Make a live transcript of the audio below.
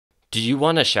Do you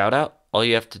want a shout out? All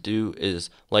you have to do is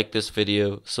like this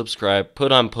video, subscribe,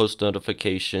 put on post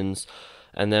notifications,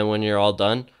 and then when you're all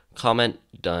done, comment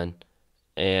done.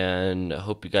 And I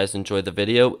hope you guys enjoy the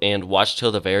video and watch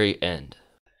till the very end.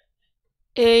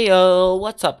 Hey yo,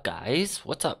 what's up guys?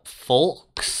 What's up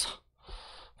folks?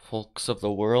 Folks of the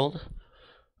world.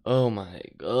 Oh my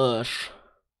gosh.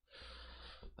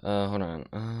 Hold on.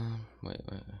 Wait.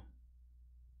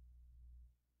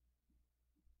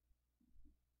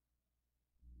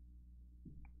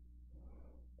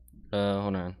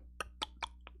 Hold on.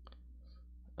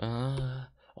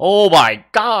 Oh my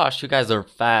gosh, you guys are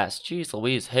fast. Jeez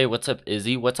Louise. Hey, what's up,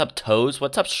 Izzy? What's up, Toes?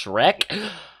 What's up, Shrek?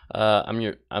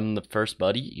 I'm the first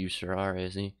buddy. You sure are,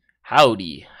 Izzy.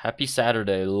 Howdy. Happy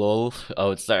Saturday, lol.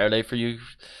 Oh, it's Saturday for you.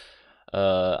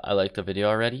 I like the video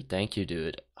already. Thank you,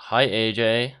 dude. Hi,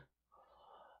 AJ.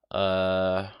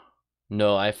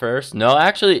 No, I first. No,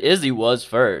 actually, Izzy was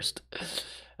first.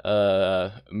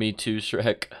 Me too,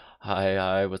 Shrek.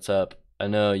 Hi, what's up? I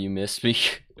know you missed me.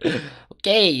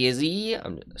 Okay, Izzy.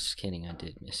 I'm just kidding. I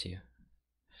did miss you.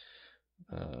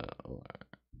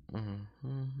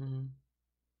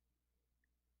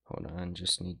 Hold on.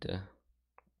 Just need to.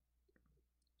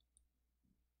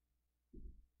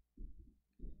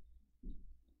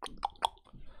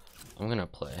 I'm gonna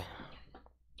play.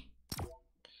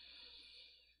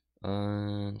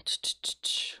 Hold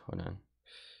on.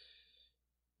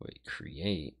 Wait,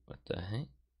 create. What the heck?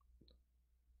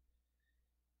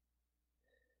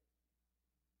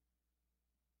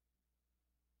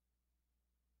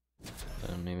 I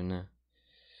don't even know.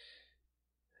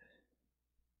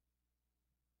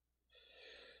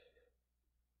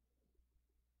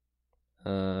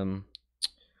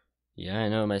 Yeah, I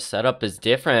know my setup is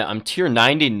different. I'm tier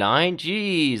 99.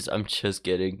 Jeez, I'm just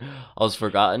kidding. I was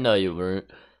forgotten. No, you weren't.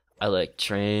 I like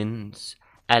trains.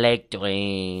 I like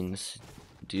trains.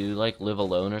 Do you like live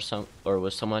alone or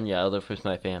with someone? Yeah, I live with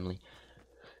my family.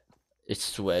 It's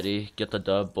sweaty. Get the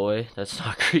dub, boy. That's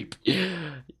not creepy.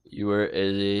 You were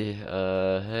Izzy.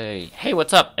 Hey,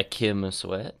 what's up, Akim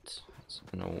Sweat? It's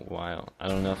been a while. I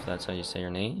don't know if that's how you say your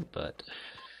name, but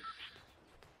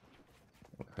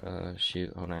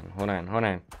shoot. Hold on.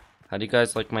 How do you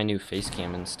guys like my new face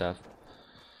cam and stuff?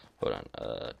 Hold on.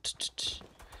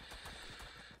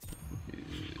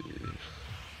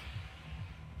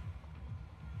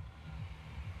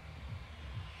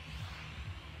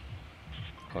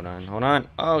 Hold on.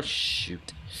 Oh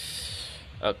shoot.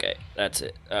 Okay, that's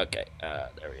it. Okay,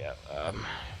 there we go.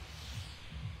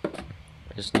 I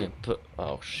just need to put.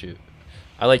 Oh shoot.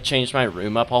 I like changed my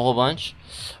room up a whole bunch.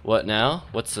 What now?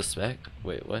 What's the spec?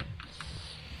 Wait, what?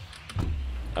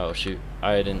 Oh shoot.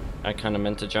 I kind of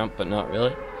meant to jump, but not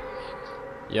really.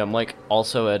 Yeah, I'm like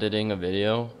also editing a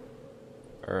video,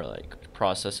 or like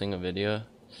processing a video.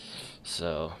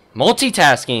 So,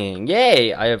 multitasking!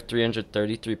 Yay! I have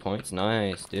 333 points.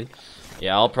 Nice, dude.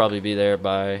 Yeah, I'll probably be there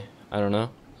by, I don't know,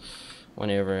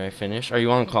 whenever I finish. Are you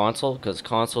on console? Because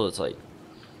console, it's like,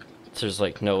 there's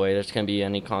like no way there's going to be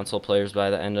any console players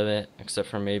by the end of it. Except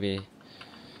for maybe,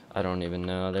 I don't even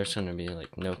know. There's going to be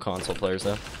like no console players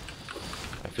though.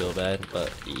 I feel bad,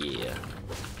 but yeah,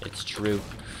 it's true.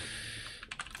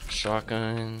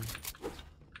 Shotgun.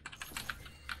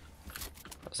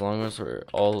 As long as we're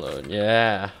all alone.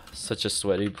 Yeah, such a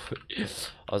sweaty boy.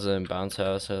 I was in bounce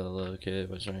house, had a little kid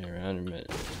was running around and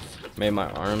made my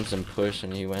arms and push,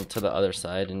 and he went to the other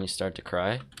side and he started to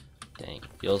cry. Dang,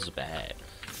 feels bad.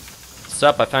 What's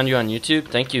up? I found you on YouTube.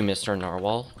 Thank you, Mr.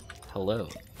 Narwhal. Hello.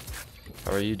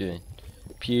 How are you doing?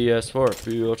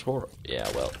 PS4.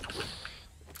 Yeah, well.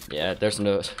 Yeah, there's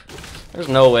no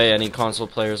way any console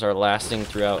players are lasting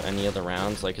throughout any of the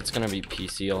rounds. Like, it's gonna be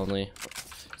PC only.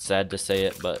 Sad to say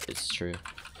it, but it's true.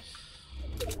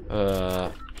 Is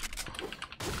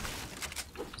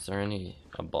there a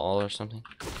ball or something?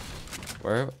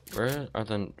 Where are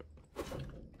the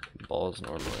balls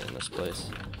normally in this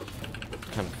place?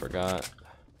 Kind of forgot.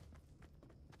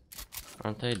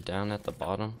 Aren't they down at the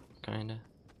bottom, kinda?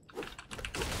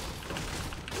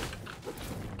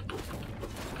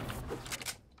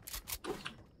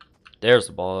 There's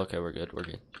the ball. Okay, we're good.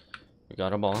 We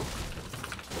got a ball.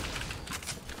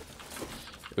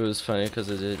 It was funny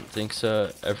because I didn't think so.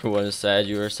 Everyone is sad.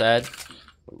 You were sad.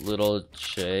 Little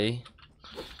J,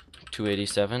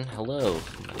 287. Hello,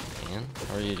 my man.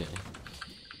 How are you doing?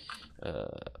 Oh,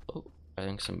 I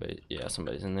think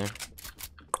somebody's in there.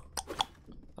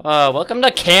 Welcome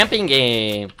to camping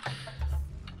game.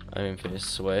 I mean, face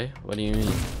sway. What do you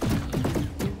mean?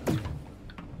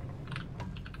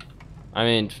 I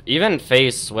mean, even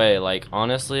face sway. Like,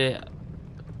 honestly,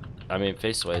 I mean,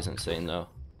 face sway is insane though.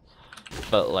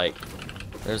 But like,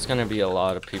 there's gonna be a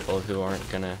lot of people who aren't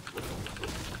gonna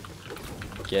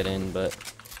get in, but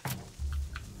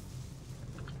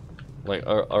like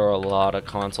are a lot of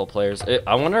console players.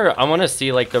 I want to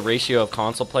see like the ratio of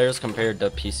console players compared to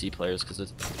PC players,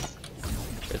 because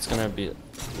it's gonna be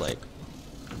like,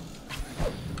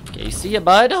 okay, see ya,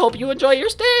 bud. Hope you enjoy your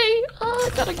stay. I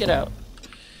gotta get out.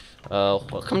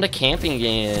 Welcome to Camping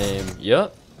Game.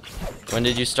 Yup. When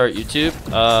did you start YouTube?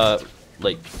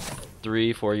 Like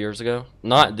 3-4 years ago.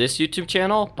 Not this YouTube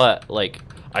channel, but like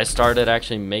I started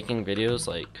actually making videos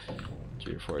like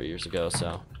 3 or 4 years ago.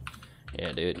 So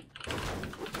yeah, dude.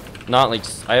 Not like,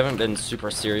 I haven't been super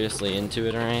seriously into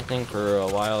it or anything for a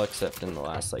while, except in the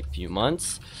last like few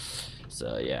months.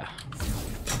 So yeah.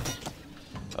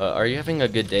 Are you having a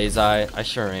good day, Zai? I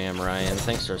sure am, Ryan.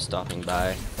 Thanks for stopping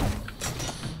by.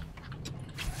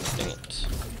 Dang it.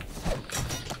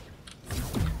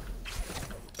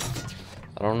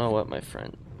 I don't know what my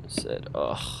friend said.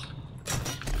 Ugh.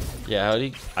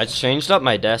 Yeah, I changed up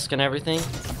my desk and everything.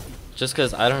 Just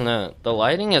because, I don't know. The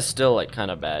lighting is still like kind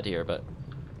of bad here, but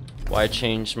why I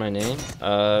changed my name?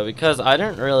 Because I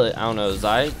don't know,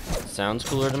 Zai sounds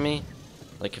cooler to me.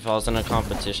 Like if I was in a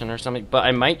competition or something. But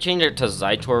I might change it to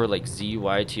Zytor, like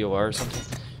Z-Y-T-O-R or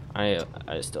something. I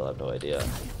still have no idea.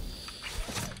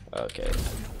 Okay,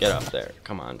 get up there.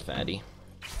 Come on, fatty.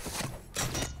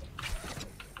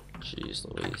 Jeez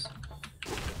Louise.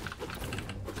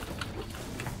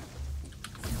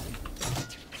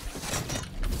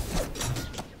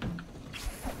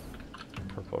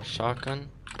 Purple shotgun.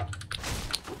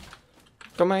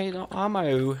 Tomato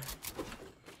ammo.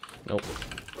 Nope.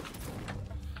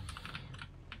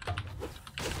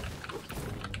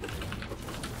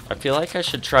 I feel like I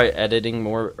should try editing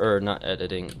more, or not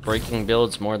editing, breaking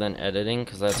builds more than editing,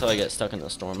 because that's how I get stuck in the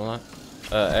storm a lot.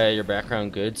 Hey, your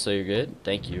background good, so you're good?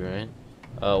 Thank you, Ryan.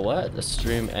 What? The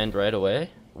stream end right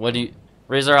away? What do you...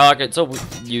 Razorhawk, it's a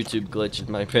YouTube glitch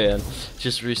in my pan.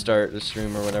 Just restart the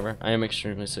stream or whatever. I am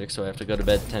extremely sick, so I have to go to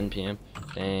bed 10 p.m.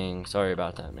 Dang, sorry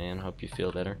about that, man. Hope you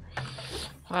feel better.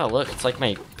 Wow, look, it's like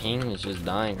my ping is just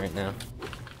dying right now.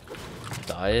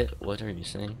 Diet? What are you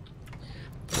saying?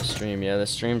 The stream, yeah, the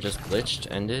stream just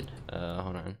glitched, ended.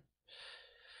 Hold on.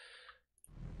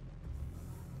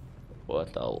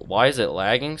 What the? Why is it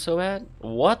lagging so bad?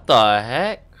 What the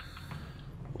heck?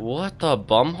 What the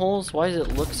bumholes? Why does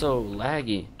it look so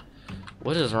laggy?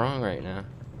 What is wrong right now?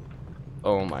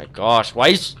 Oh my gosh, why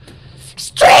is...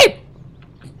 Stream!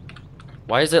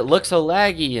 Why does it look so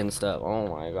laggy and stuff? Oh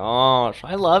my gosh,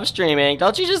 I love streaming.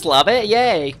 Don't you just love it?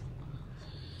 Yay!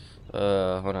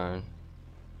 Hold on.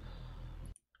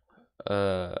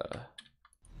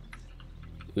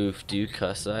 Oof, do you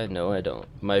cuss? No, I don't.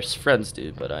 My friends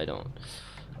do, but I don't.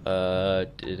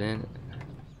 Didn't.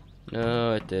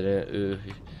 No, it didn't. Oof.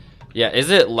 Yeah, is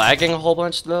it lagging a whole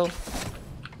bunch though?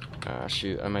 Ah,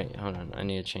 shoot, I might, hold on, I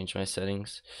need to change my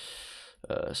settings.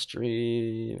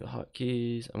 Stream,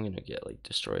 hotkeys, I'm gonna get like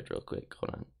destroyed real quick,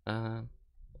 hold on.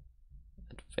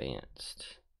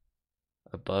 Advanced.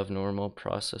 Above normal,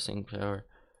 processing power.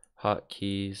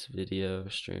 Hotkeys, video,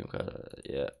 stream,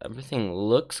 yeah, everything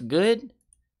looks good.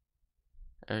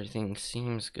 Everything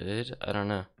seems good. I don't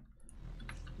know.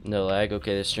 No lag.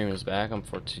 Okay, the stream is back. I'm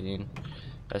 14.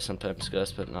 I sometimes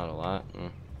cuss, but not a lot.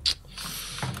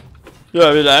 Yeah,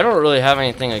 I mean, I don't really have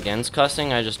anything against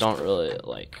cussing. I just don't really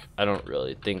like. I don't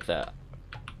really think that.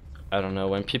 I don't know,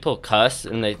 when people cuss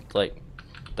and they like,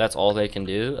 that's all they can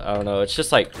do. I don't know. It's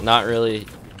just like not really.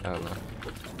 I don't know.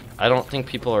 I don't think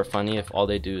people are funny if all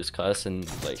they do is cuss and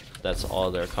like that's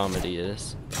all their comedy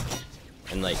is.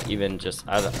 And like even just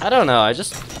I don't know. I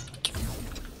just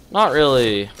not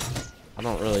really. I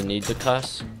don't really need to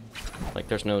cuss. Like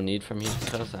there's no need for me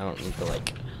to cuss. I don't need to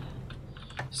like.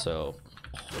 So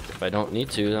if I don't need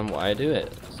to, then why do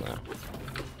it? So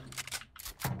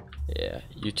yeah,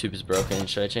 YouTube is broken.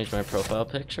 Should I change my profile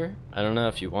picture? I don't know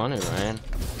if you want to, Ryan.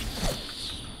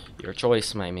 Your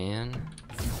choice, my man.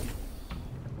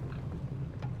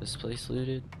 This place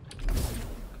looted?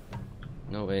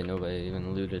 No way, nobody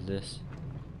even looted this.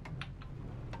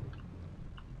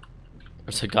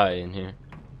 There's a guy in here.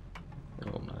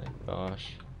 Oh my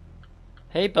gosh.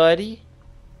 Hey, buddy.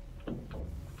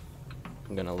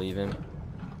 I'm gonna leave him.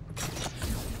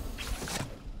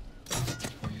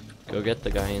 Go get the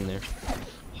guy in there.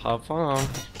 Have fun.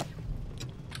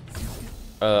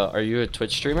 Are you a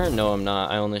Twitch streamer? No, I'm not.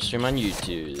 I only stream on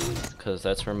YouTube, because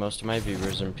that's where most of my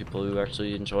viewers and people who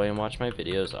actually enjoy and watch my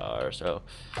videos are, so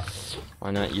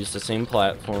why not use the same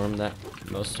platform that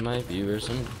most of my viewers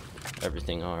and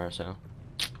everything are, so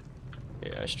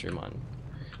yeah, I stream on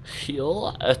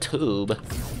YouTube.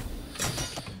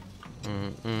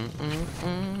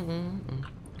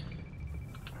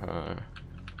 I'm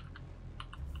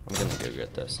gonna go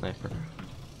get that sniper.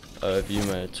 View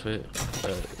my tweet.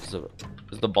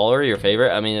 Is the baller your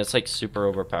favorite? I mean, it's like super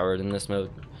overpowered in this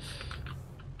mode.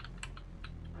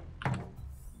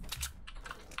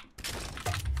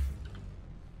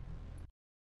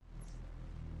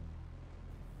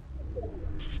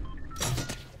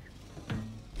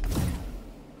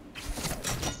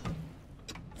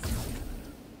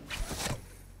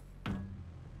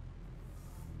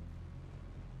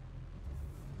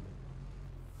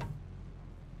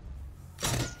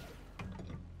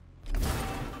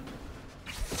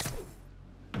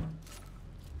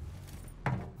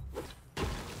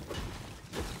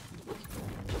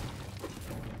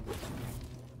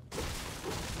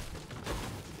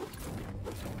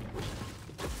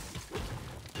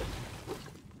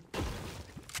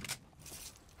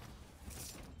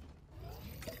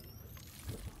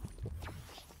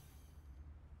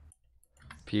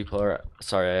 People are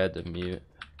sorry, I had to mute.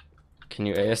 Can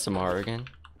you ASMR again?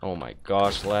 Oh my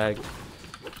gosh, lag.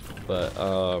 But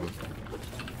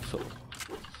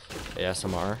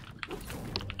ASMR.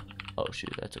 Oh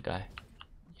shoot, that's a guy.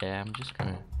 Yeah, I'm just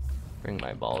gonna bring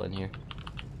my ball in here.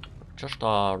 Just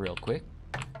real quick.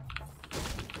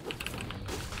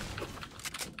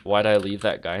 Why'd I leave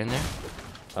that guy in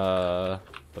there?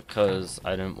 Because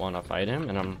I didn't want to fight him,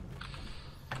 and I'm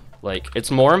like,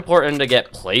 it's more important to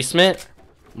get placement.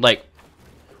 Like,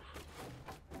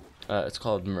 it's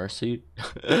called mercy.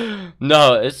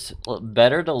 No, it's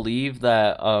better to leave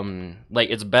that, like,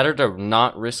 it's better to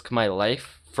not risk my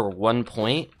life for 1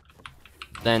 point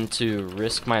than to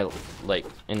risk my, like,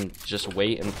 and just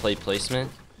wait and play placement.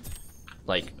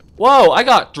 Like, whoa, I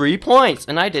got 3 points,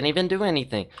 and I didn't even do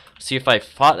anything. See, if I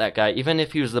fought that guy, even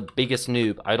if he was the biggest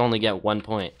noob, I'd only get 1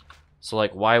 point. So,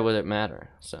 like, why would it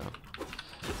matter? So...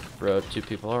 Bro, 2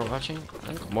 people are watching?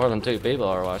 I think more than 2 people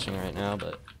are watching right now,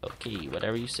 but okay,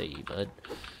 whatever you say, bud.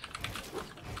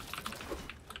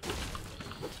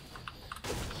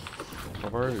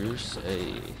 Whatever you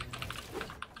say.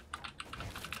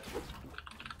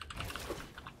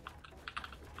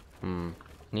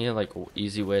 Need a, like,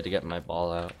 easy way to get my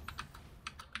ball out.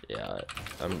 Yeah,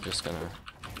 I'm just gonna...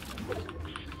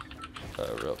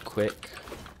 real quick.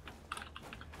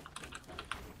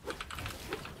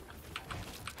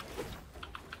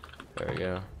 There we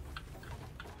go.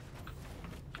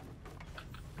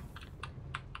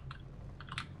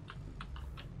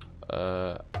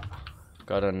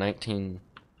 Got a 19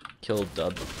 kill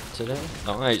dub today.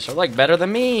 Nice, you're like better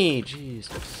than me. Jeez.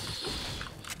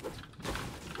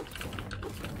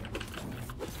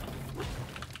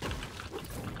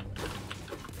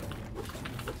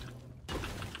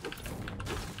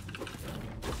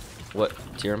 What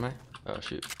tier am I? Oh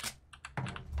shoot.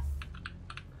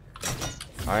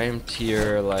 I am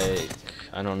tier, like,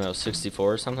 I don't know,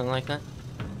 64 or something like that.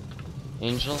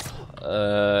 Angel,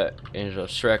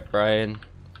 Shrek, Brian,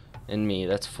 and me.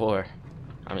 That's 4.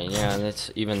 I mean, yeah, and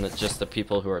it's even just the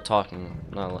people who are talking.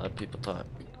 Not a lot of people talk.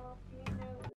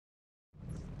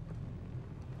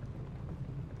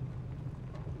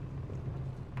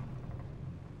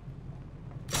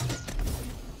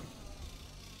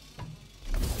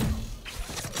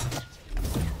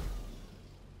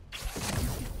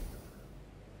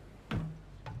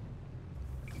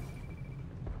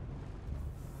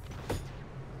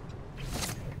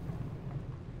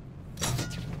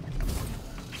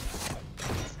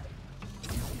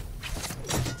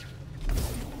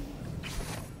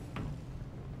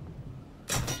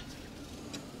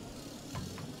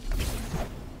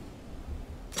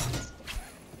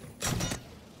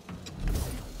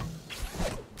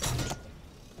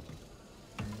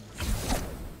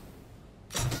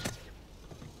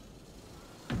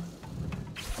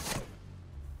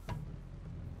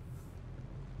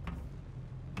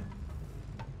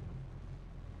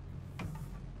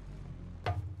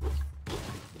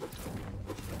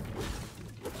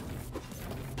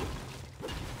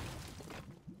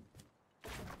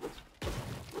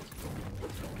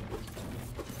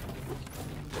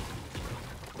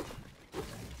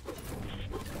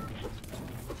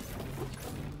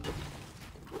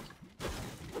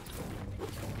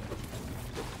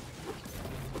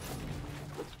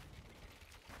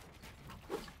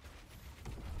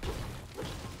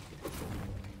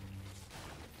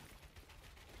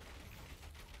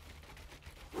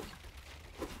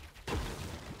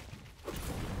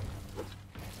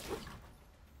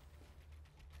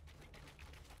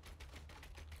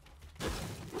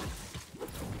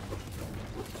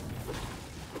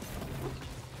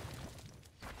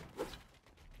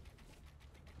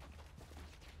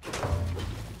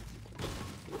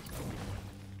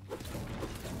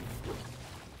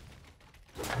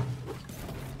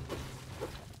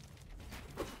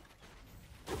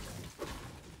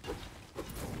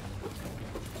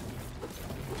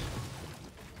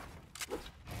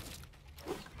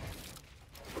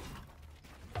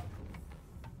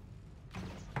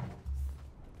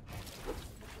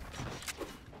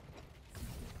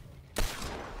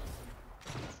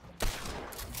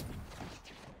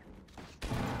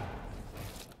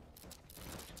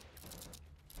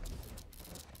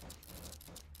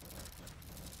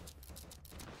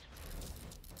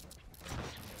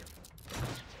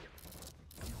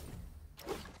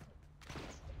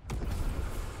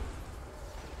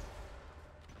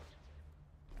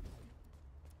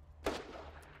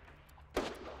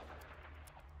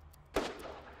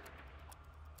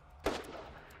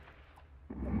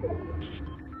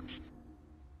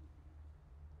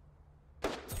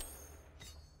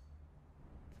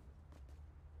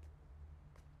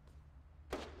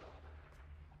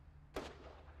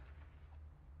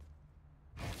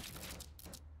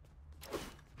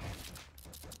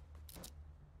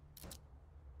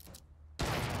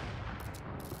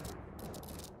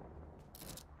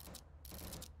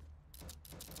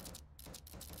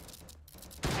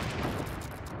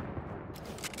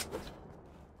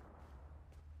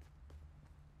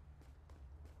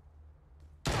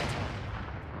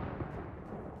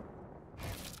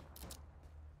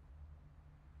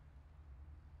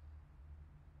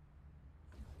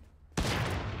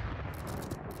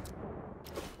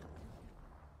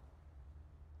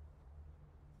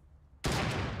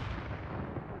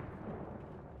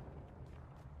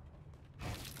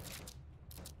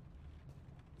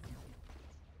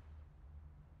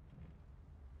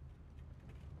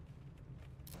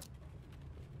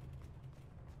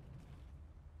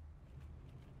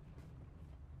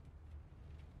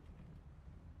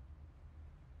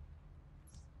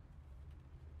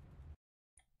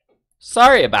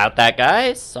 Sorry about that,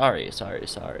 guys. Sorry. I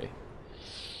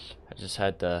just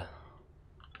had to...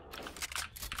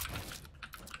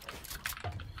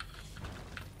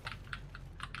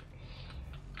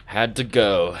 Had to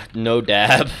go. No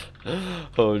dab.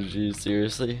 Oh, geez,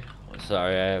 seriously?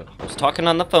 Sorry, I was talking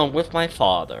on the phone with my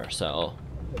father, so...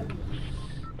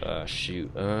 shoot.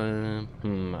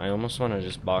 I almost want to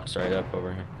just box right up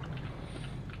over here.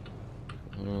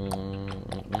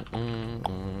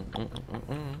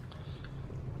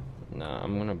 Nah,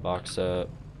 I'm gonna box up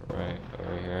right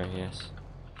over here, I guess.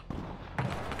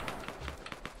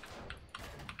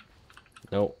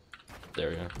 Nope. There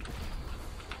we go.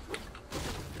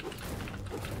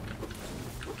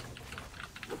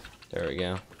 There we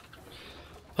go.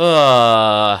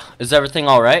 Is everything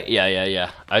alright?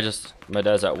 Yeah. My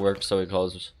dad's at work, so he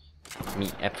calls me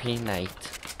every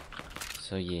night.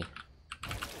 So yeah.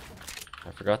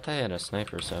 I forgot that I had a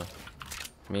sniper, so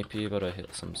maybe be able to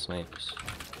hit some snipes.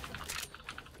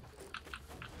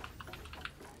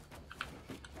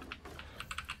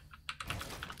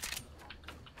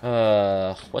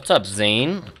 What's up,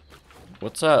 Zane?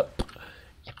 What's up,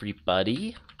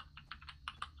 everybody?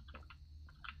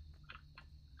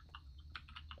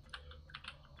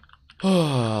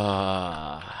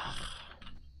 What's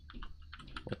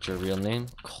your real name?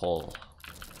 Cole.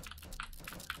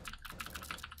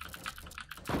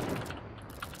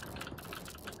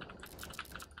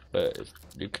 But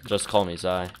you can just call me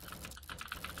Zai.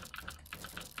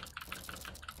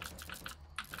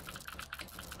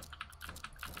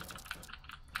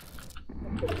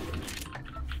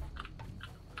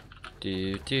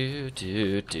 Do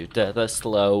the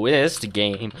slowest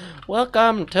game.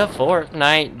 Welcome to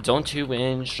Fortnite. Don't you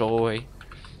enjoy?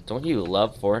 Don't you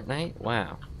love Fortnite?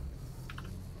 Wow.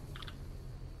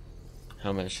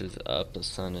 How much is up? The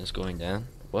sun is going down.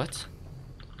 What?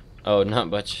 Oh, not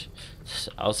much.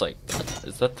 I was like, what?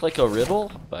 Is that like a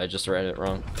riddle? But I just read it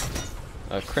wrong.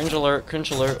 Cringe alert,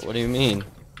 cringe alert. What do you mean?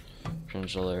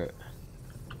 Cringe alert.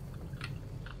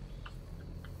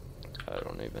 I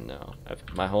don't even know.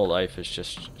 My whole life is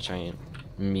just giant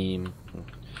meme.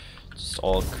 It's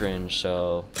all cringe,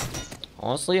 so...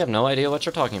 Honestly, I have no idea what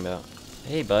you're talking about.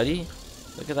 Hey, buddy.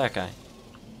 Look at that guy.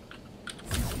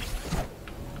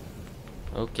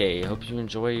 Okay, hope you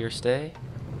enjoy your stay.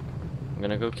 I'm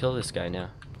gonna go kill this guy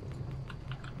now.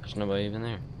 There's nobody even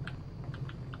there.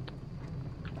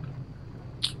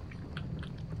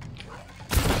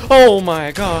 Oh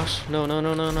my gosh! No.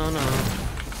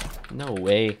 No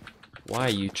way. Why,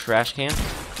 you trash can?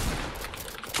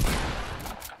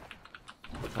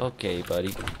 Okay,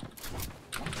 buddy.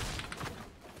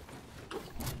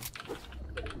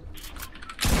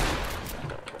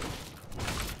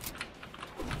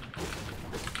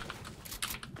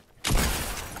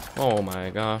 Oh my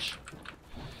gosh.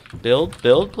 Build,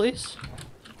 please.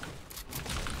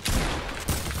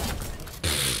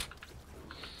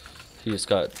 He just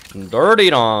got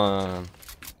dirtied on.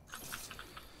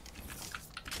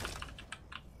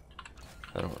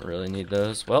 I don't really need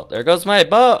those. Well, there goes my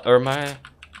bow, or my...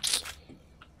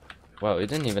 Wow, he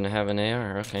didn't even have an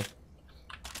AR, okay.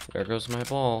 There goes my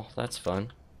ball, that's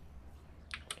fun.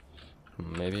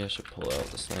 Maybe I should pull out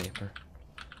the sniper.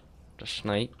 The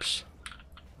snipes.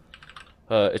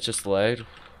 It just lagged.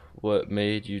 What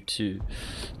made you do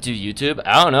YouTube?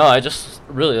 I don't know, I just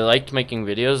really liked making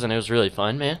videos and it was really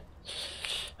fun, man.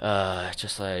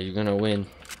 Just like, you're gonna win.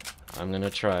 I'm gonna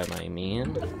try, my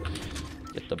man.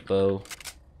 Get the bow.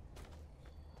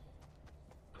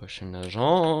 Pushing the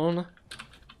zone.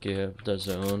 Give the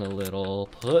zone a little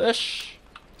push.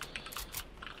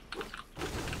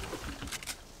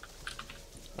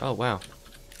 Oh, wow.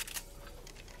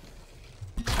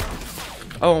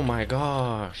 Oh my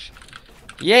gosh.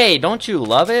 Yay, don't you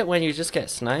love it when you just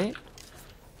get sniped?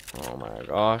 Oh my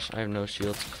gosh, I have no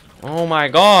shields. Oh my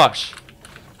gosh.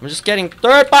 I'm just getting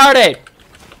third party.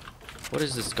 What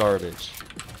is this garbage?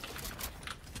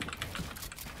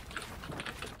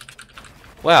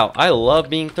 Wow, I love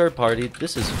being third party.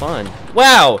 This is fun.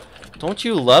 Wow, don't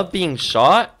you love being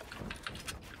shot?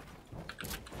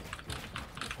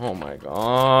 Oh my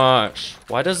gosh.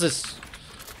 Why is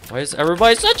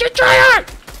everybody such a tryhard?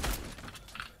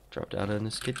 Drop down on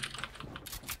this kid.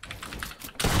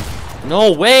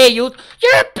 No way, you're a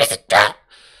piece of crap.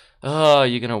 Oh,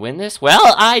 you gonna win this?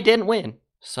 Well, I didn't win.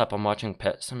 Sup, I'm watching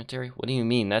Pet Cemetery. What do you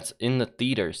mean? That's in the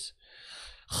theaters.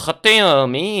 What do you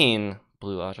mean?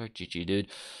 Blue Otter, GG,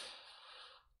 dude.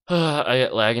 I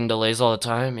get lag and delays all the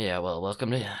time. Yeah, well,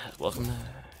 welcome to.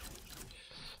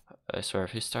 I swear,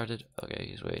 if he started, okay,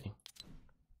 he's waiting.